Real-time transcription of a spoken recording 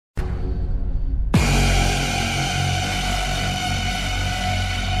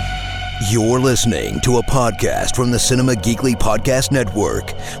You're listening to a podcast from the Cinema Geekly Podcast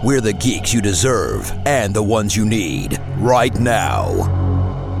Network. We're the geeks you deserve and the ones you need right now.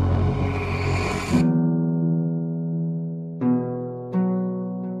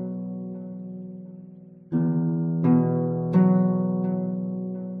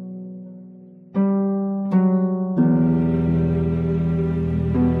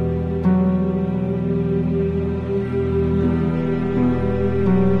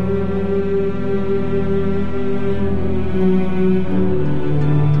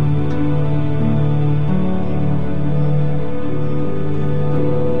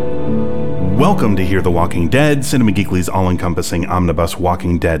 Welcome to Hear the Walking Dead, Cinema Geekly's all-encompassing omnibus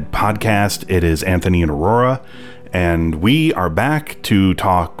Walking Dead podcast. It is Anthony and Aurora, and we are back to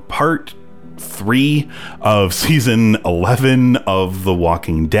talk part 3 of season 11 of The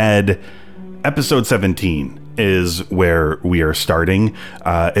Walking Dead. Episode 17 is where we are starting.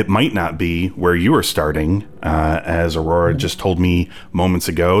 It might not be where you are starting, as Aurora just told me moments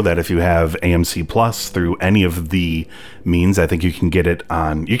ago that if you have AMC Plus through any of the means, I think you can get it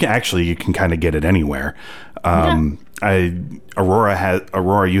on. You can kind of get it anywhere. Aurora,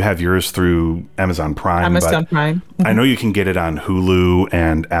 you have yours through Amazon Prime. Prime. I know you can get it on Hulu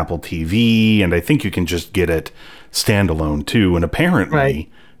and Apple TV, and I think you can just get it standalone too. And apparently,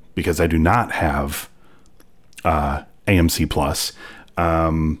 because I do not have AMC Plus,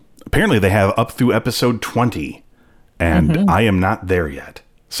 apparently they have up through episode 20, and I am not there yet.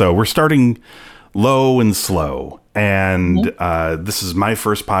 So we're starting low and slow, and this is my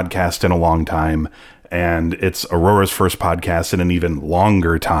first podcast in a long time, and it's Aurora's first podcast in an even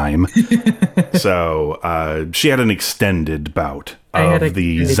longer time. So she had an extended bout of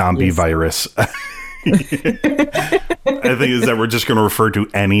the zombie virus. I think is that we're just going to refer to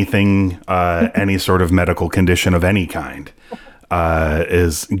anything, any sort of medical condition of any kind,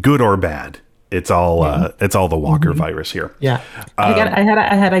 is good or bad. It's all the Walker virus here. Yeah, I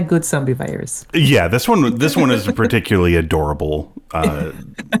had a good zombie virus. Yeah, this one is a particularly adorable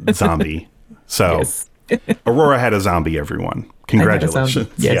zombie. So yes. Aurora had a zombie. Everyone, congratulations!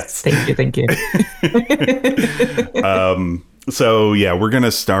 Yes, thank you. So yeah, we're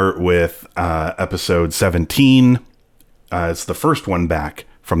gonna start with episode 17. It's the first one back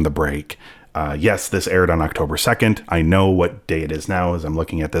from the break. Yes, this aired on October 2nd. I know what day it is now as I'm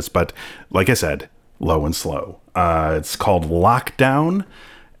looking at this, but like I said, low and slow. It's called Lockdown,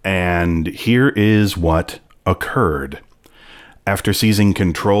 and here is what occurred. After seizing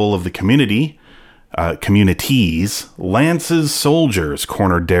control of the communities, Lance's soldiers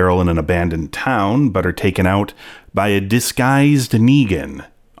corner Daryl in an abandoned town, but are taken out by a disguised Negan.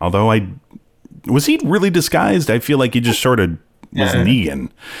 Although was he really disguised? I feel like he just sort of was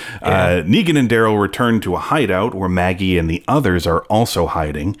Negan. Negan and Daryl return to a hideout where Maggie and the others are also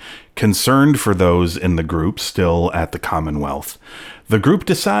hiding, concerned for those in the group still at the Commonwealth. The group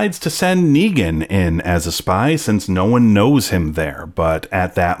decides to send Negan in as a spy since no one knows him there, but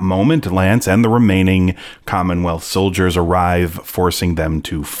at that moment, Lance and the remaining Commonwealth soldiers arrive, forcing them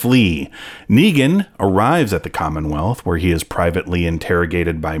to flee. Negan arrives at the Commonwealth, where he is privately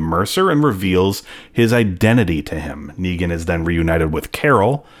interrogated by Mercer and reveals his identity to him. Negan is then reunited with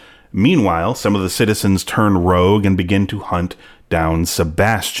Carol. Meanwhile, some of the citizens turn rogue and begin to hunt down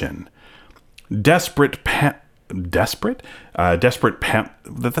Sebastian. This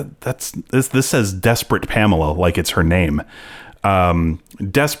says Desperate Pamela, like it's her name.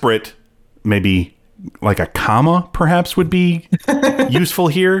 Desperate, maybe like a comma, perhaps would be useful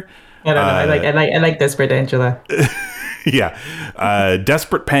here. I don't know. I like Desperate Angela. Yeah.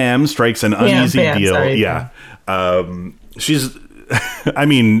 Desperate Pam strikes an uneasy deal. Sorry. Yeah. She's, I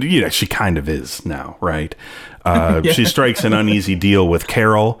mean, yeah, she kind of is now, right? She strikes an uneasy deal with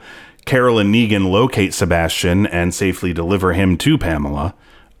Carol. Carol and Negan locate Sebastian and safely deliver him to Pamela.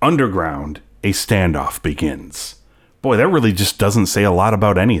 Underground, a standoff begins. Boy, that really just doesn't say a lot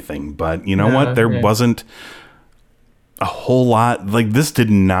about anything, but you know what? There wasn't a whole lot. Like, this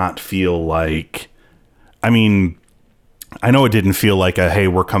did not feel like, I mean, I know it didn't feel like hey,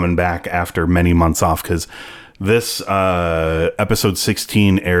 we're coming back after many months off, because this episode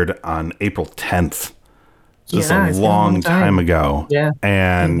 16 aired on April 10th. This is a long time ago. Yeah.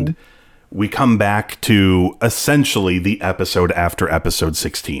 And we come back to essentially the episode after episode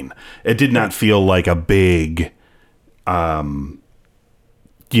 16. It did not feel like a big, something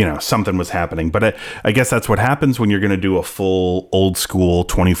was happening. But I guess that's what happens when you're going to do a full old school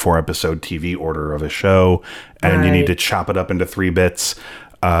 24 episode TV order of a show, and you need to chop it up into 3 bits.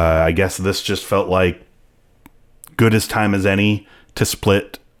 I guess this just felt like good as time as any to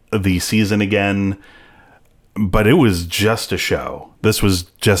split the season again. but it was just a show. This was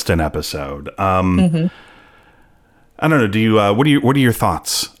just an episode. I don't know. Do you? What are your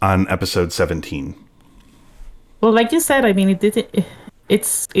thoughts on episode 17? Well, like you said, I mean,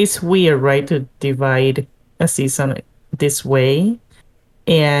 it's weird, right, to divide a season this way.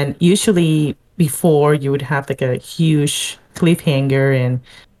 And usually before you would have like a huge cliffhanger,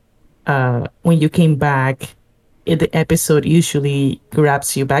 and when you came back, the episode usually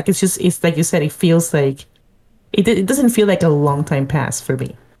grabs you back. It's like you said, it feels like it doesn't feel like a long time passed for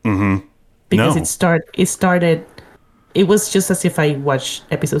me. Because No. it started, it was just as if I watched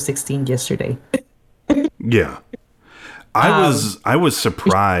episode 16 yesterday. Yeah. I was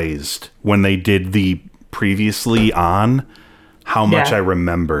surprised when they did the previously on how much Yeah. I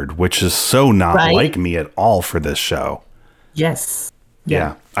remembered, which is so not Right? like me at all for this show. Yes.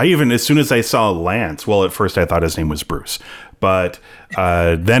 Yeah. I even, as soon as I saw Lance, well, at first I thought his name was Bruce, but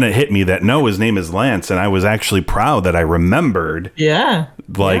then it hit me that no, his name is Lance. And I was actually proud that I remembered, Yeah.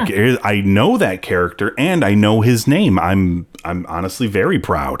 like, I know that character and I know his name. I'm honestly very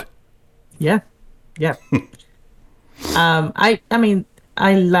proud. Yeah. Yeah. I mean,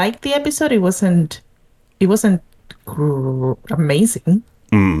 I liked the episode. It wasn't amazing.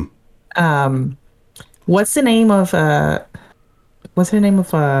 What's the name of the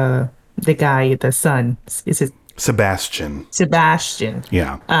guy, the son? Is it Sebastian. Sebastian?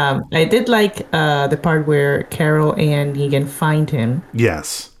 Yeah. I did like the part where Carol and Negan find him,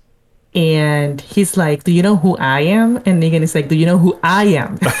 Yes. and he's like, "Do you know who I am?" And Negan is like, "Do you know who I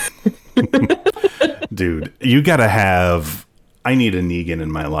am?" Dude, you gotta have, I need a Negan in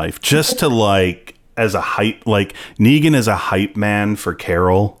my life just to like, as a hype, like Negan is a hype man for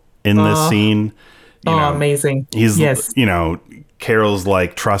Carol in this scene. You know, Amazing. He's, Yes. you know, Carol's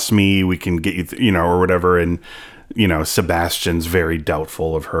like, trust me, we can get you, you know, or whatever. And, you know, Sebastian's very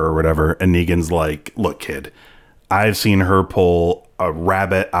doubtful of her or whatever. And Negan's like, look, kid, I've seen her pull a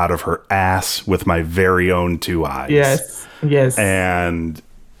rabbit out of her ass with my very own two eyes. Yes. Yes. And,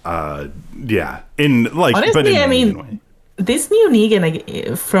 yeah, in like, Honestly, but in I a mean, Negan way. this new Negan,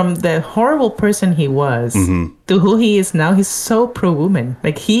 like, from the horrible person he was to who he is now, he's so pro-woman.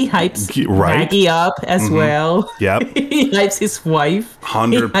 Like, he hypes Right? Maggie up as well. Yep. He hypes his wife.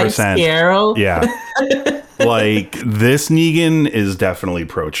 100%. He hypes Carol. Yeah. Like, this Negan is definitely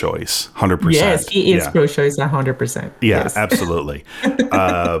pro-choice. 100%. Yes, he is Yeah. pro-choice 100%. Yeah, Yes. absolutely.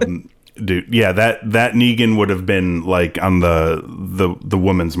 Dude, yeah, that Negan would have been like on the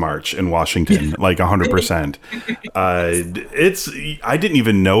Women's March in Washington, like 100%. I didn't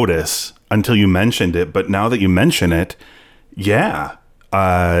even notice until you mentioned it, but now that you mention it, yeah.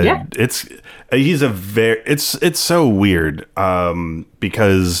 Yeah. It's so weird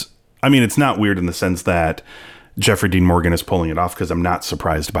because I mean, it's not weird in the sense that Jeffrey Dean Morgan is pulling it off, because I'm not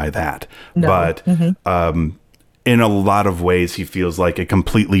surprised by that. No. But in a lot of ways, he feels like a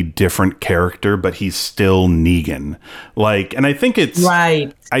completely different character, but he's still Negan. Like, and I think it's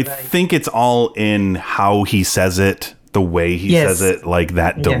Right. I think it's all in how he says it, the way he Yes. says it, like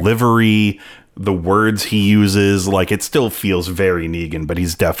that Yeah. delivery, the words he uses. Like, it still feels very Negan, but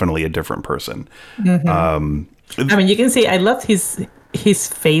he's definitely a different person. I mean, you can see, I loved his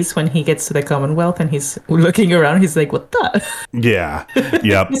face when he gets to the Commonwealth and he's looking around. He's like, what the? Yeah.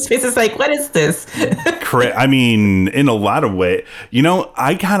 Yep. His face is like, what is this? I mean, in a lot of ways, you know,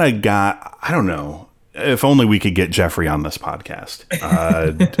 I kind of got, I don't know, if only we could get Jeffrey on this podcast.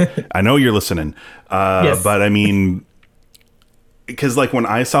 I know you're listening, Yes. but I mean, because like when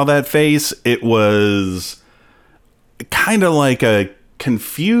I saw that face, it was kind of like a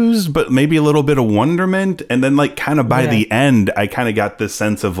confused, but maybe a little bit of wonderment. And then like kind of by the end, I kind of got this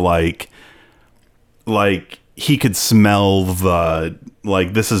sense of like he could smell the,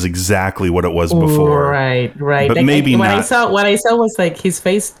 like, this is exactly what it was before. Right. But Like, maybe what not. I saw was like his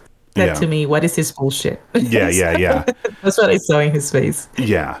face said Yeah. to me, what is this bullshit? Yeah. That's what I saw in his face.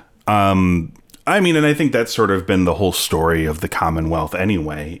 Yeah. I mean, and I think that's sort of been the whole story of the Commonwealth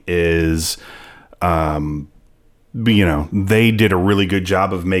anyway, is, you know, they did a really good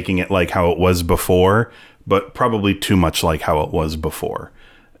job of making it like how it was before, but probably too much like how it was before.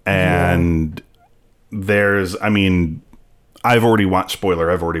 And I mean, I've already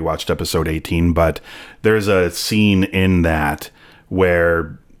watched episode 18, but there's a scene in that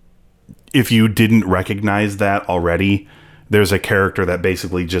where if you didn't recognize that already, there's a character that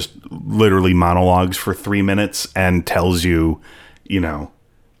basically just literally monologues for 3 minutes and tells you, you know,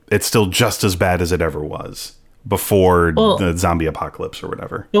 it's still just as bad as it ever was before the zombie apocalypse or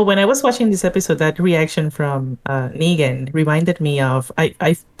whatever. Well, when I was watching this episode, that reaction from Negan reminded me of,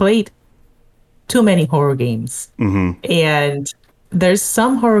 I've played too many horror games. And there's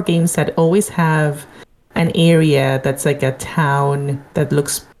some horror games that always have an area that's like a town that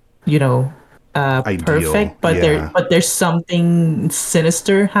looks, Ideal, perfect, but yeah. there's something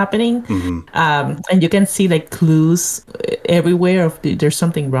sinister happening, and you can see like clues everywhere of there's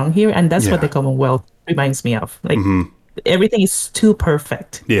something wrong here, and that's what Yeah. the Commonwealth reminds me of. Like everything is too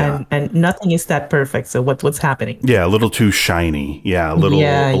perfect, Yeah. and nothing is that perfect. So what's happening? Yeah, a little too shiny. Yeah, a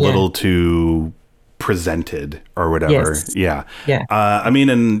little too presented or whatever. Yes. Yeah. Yeah. I mean,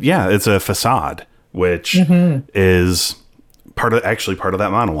 and yeah, it's a facade, which is part of that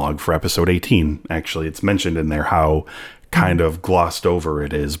monologue for episode 18. Actually, it's mentioned in there how kind of glossed over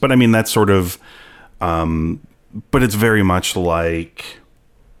it is. But I mean, that's sort of, but it's very much like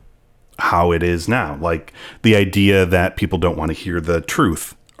how it is now. Like the idea that people don't want to hear the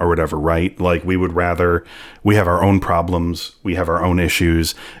truth or whatever, right? Like we have our own problems, we have our own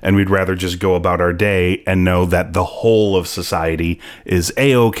issues, and we'd rather just go about our day and know that the whole of society is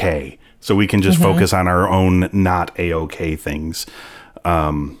A-okay. So we can just focus on our own not A-okay things.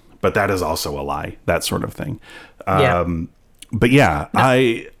 But that is also a lie, that sort of thing. But yeah,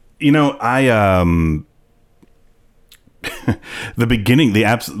 no.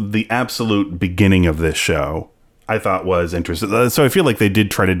 The absolute beginning of this show, I thought was interesting. So I feel like they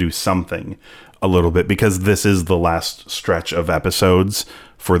did try to do something a little bit, because this is the last stretch of episodes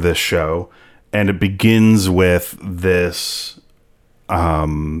for this show. And it begins with this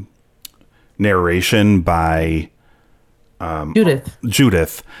narration by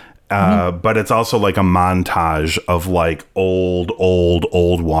Judith. But it's also like a montage of like old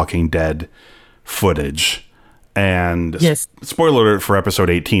Walking Dead footage. And spoiler alert for episode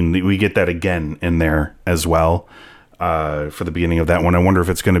 18, we get that again in there as well for the beginning of that one. I wonder if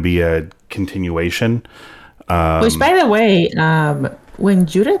it's going to be a continuation. Which, by the way, when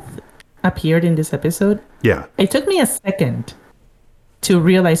Judith appeared in this episode, it took me a second to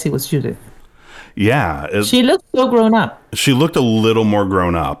realize it was Judith. Yeah. She looked so grown up. She looked a little more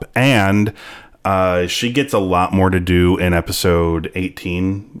grown up. And she gets a lot more to do in episode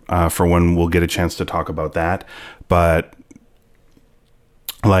 18 for when we'll get a chance to talk about that. But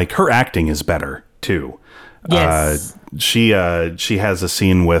like her acting is better too. Yes. She has a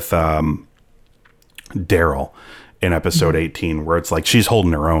scene with Daryl in episode 18 where it's like she's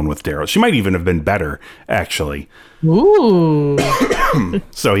holding her own with Daryl. She might even have been better, actually. Ooh.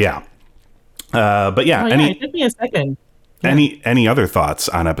 So yeah. But yeah, it took me a second. Any other thoughts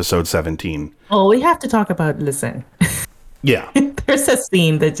on episode 17? Oh, we have to talk about Listen. Yeah. There's a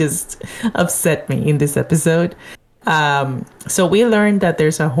scene that just upset me in this episode. So we learned that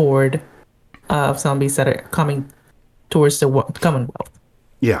there's a horde of zombies that are coming towards the Commonwealth.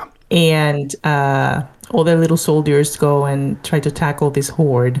 Yeah. And all the little soldiers go and try to tackle this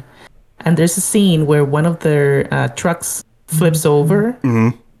horde. And there's a scene where one of their trucks flips over.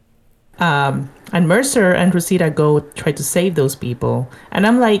 And Mercer and Rosita go try to save those people. And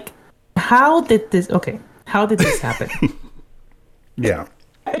I'm like, how did this happen? Yeah.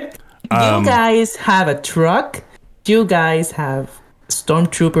 You guys have a truck. You guys have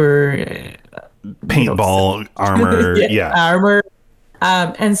stormtrooper paintball armor. Armor.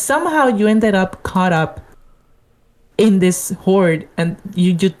 And somehow you ended up caught up in this horde and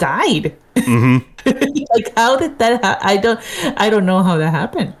you died. Like, how did that I don't know how that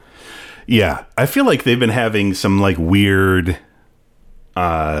happened. Yeah, I feel like they've been having some like weird,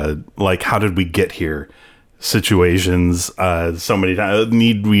 like how did we get here situations so many times.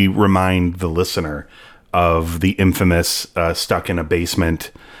 Need we remind the listener of the infamous stuck in a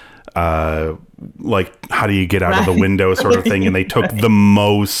basement, like how do you get out of the window sort of thing, and they took the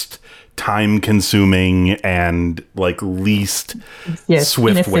most time consuming and like least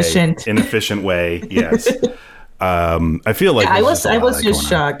swift inefficient way. Yes. I feel like I was just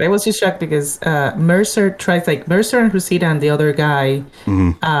shocked. I was just shocked because Mercer and Rosita and the other guy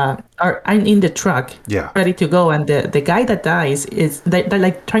are in the truck, ready to go, and the guy that dies they're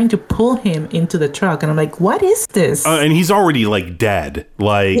like trying to pull him into the truck, and I'm like, what is this? And he's already like dead,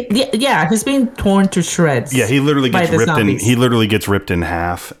 like he's being torn to shreds. Yeah, he literally gets ripped in. He literally gets ripped in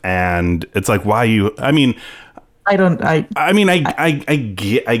half, and it's like, why you? I mean. I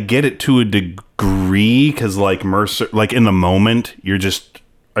get it to a degree because like Mercer, like in the moment, you're just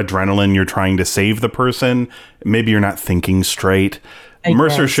adrenaline. You're trying to save the person. Maybe you're not thinking straight.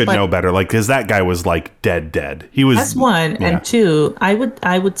 Mercer should know better, like, because that guy was like dead. He was. That's one, and two. I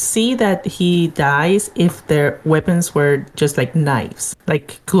would see that he dies if their weapons were just like knives,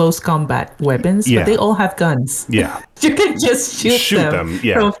 like close combat weapons. But they all have guns. Yeah, you can just shoot them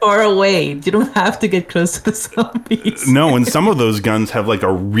from far away. You don't have to get close to the zombies. No, and some of those guns have like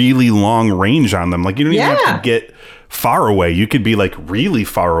a really long range on them. Like you don't even have to get far away. You could be like really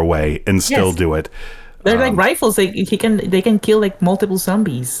far away and still do it. They're like rifles. They can kill like multiple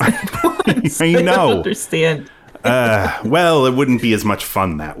zombies. I know. don't understand. Well, it wouldn't be as much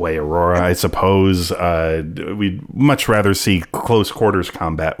fun that way, Aurora, I suppose. We'd much rather see close quarters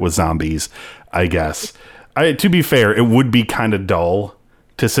combat with zombies, I guess. To be fair, it would be kind of dull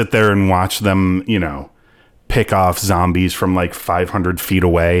to sit there and watch them, pick off zombies from like 500 feet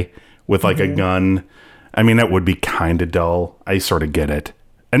away with like a gun. I mean, that would be kind of dull. I sort of get it.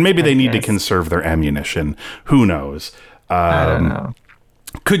 And maybe they need to conserve their ammunition. Who knows? I don't know.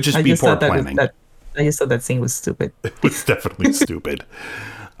 Could just be poor planning. I just thought that scene was stupid. It was definitely stupid.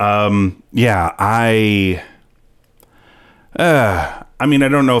 Yeah, I mean, I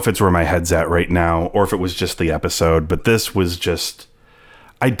don't know if it's where my head's at right now or if it was just the episode, but this was just,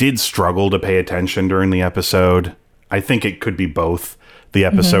 I did struggle to pay attention during the episode. I think it could be both the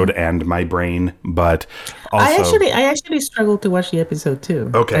episode and my brain, but also I actually struggled to watch the episode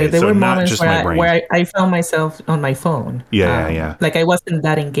too. Okay, there so were not moments just my brain. where I found myself on my phone. Yeah. Like I wasn't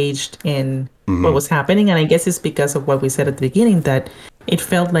that engaged in what was happening, and I guess it's because of what we said at the beginning that it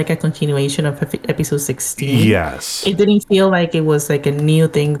felt like a continuation of episode 16. Yes. It didn't feel like it was like a new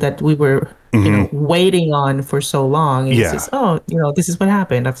thing that we were waiting on for so long. It's just, this is what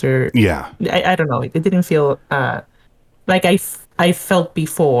happened after. Yeah. I don't know. It didn't feel like I felt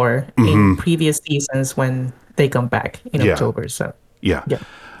before in previous seasons when they come back in October. So yeah.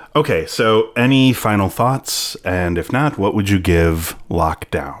 Okay, so any final thoughts? And if not, what would you give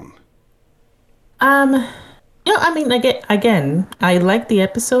Lockdown? I mean, again, I liked the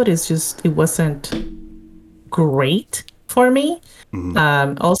episode. It's just it wasn't great for me.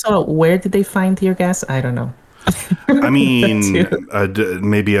 Also, where did they find tear gas? I don't know. I mean,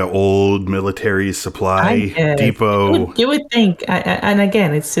 maybe an old military supply depot. You would think. And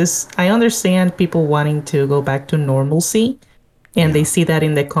again, it's just, I understand people wanting to go back to normalcy, and they see that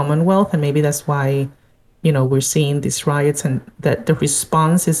in the Commonwealth, and maybe that's why, we're seeing these riots, and that the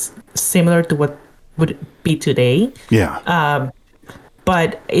response is similar to what would be today. Yeah.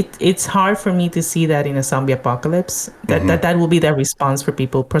 But it's hard for me to see that in a zombie apocalypse, that will be the response for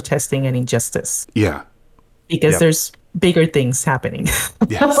people protesting an injustice. Yeah. Because there's bigger things happening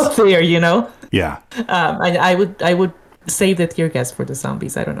yes. there, Yeah. I would save the tear gas for the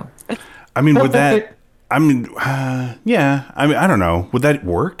zombies. I don't know. I mean, would that? I mean, yeah. I mean, I don't know. Would that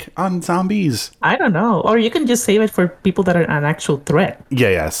work on zombies? I don't know. Or you can just save it for people that are an actual threat.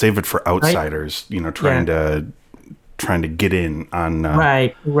 Yeah. Save it for outsiders. Right? Trying to get in on.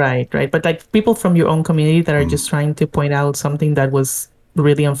 Right. But like people from your own community that are just trying to point out something that was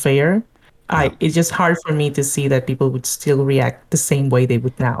really unfair. It's just hard for me to see that people would still react the same way they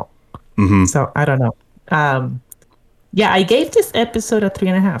would now. So I don't know. I gave this episode a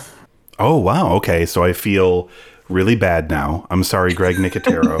 3.5. Oh, wow. Okay. So I feel really bad now. I'm sorry, Greg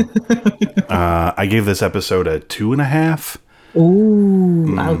Nicotero. I gave this episode a 2.5.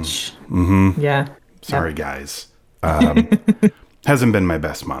 Ooh, ouch. Yeah. Sorry, guys. Hasn't been my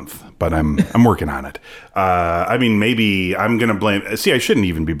best month, but I'm working on it. I mean, maybe I'm gonna blame. See, I shouldn't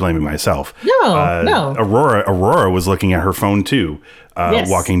even be blaming myself. No. Aurora was looking at her phone too,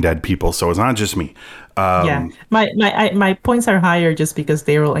 Walking Dead people. So it's not just me. My points are higher just because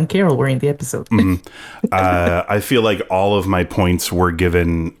Daryl and Carol were in the episode. I feel like all of my points were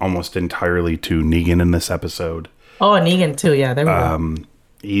given almost entirely to Negan in this episode. Oh, Negan too. Yeah, there we go.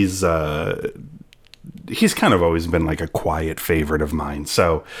 He's kind of always been like a quiet favorite of mine.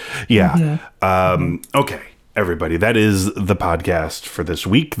 So, yeah. Okay, everybody, that is the podcast for this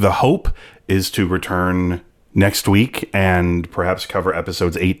week. The hope is to return next week and perhaps cover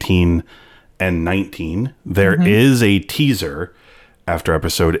episodes 18 and 19. There is a teaser after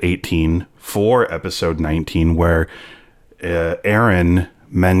episode 18 for episode 19 where Aaron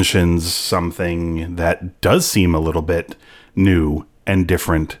mentions something that does seem a little bit new and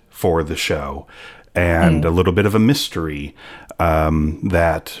different for the show. And a little bit of a mystery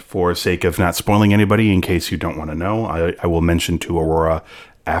that, for sake of not spoiling anybody, in case you don't want to know, I will mention to Aurora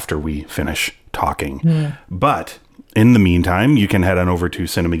after we finish talking. But in the meantime, you can head on over to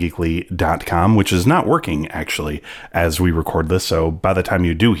cinemageekly.com, which is not working, actually, as we record this. So by the time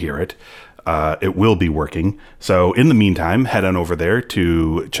you do hear it, it will be working. So in the meantime, head on over there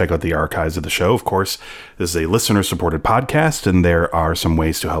to check out the archives of the show. Of course, this is a listener-supported podcast, and there are some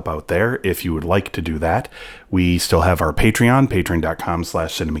ways to help out there if you would like to do that. We still have our Patreon,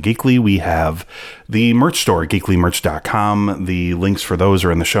 patreon.com/cinemageekly. We have the merch store, geeklymerch.com. The links for those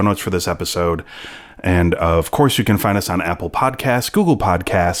are in the show notes for this episode. And of course, you can find us on Apple Podcasts, Google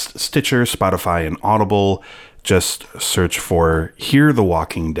Podcasts, Stitcher, Spotify, and Audible. Just search for Hear the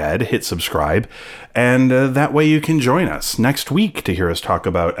Walking Dead, hit subscribe, and that way you can join us next week to hear us talk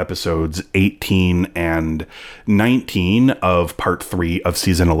about episodes 18 and 19 of part 3 of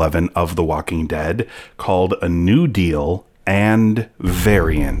season 11 of The Walking Dead, called A New Deal and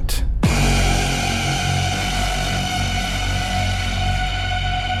Variant.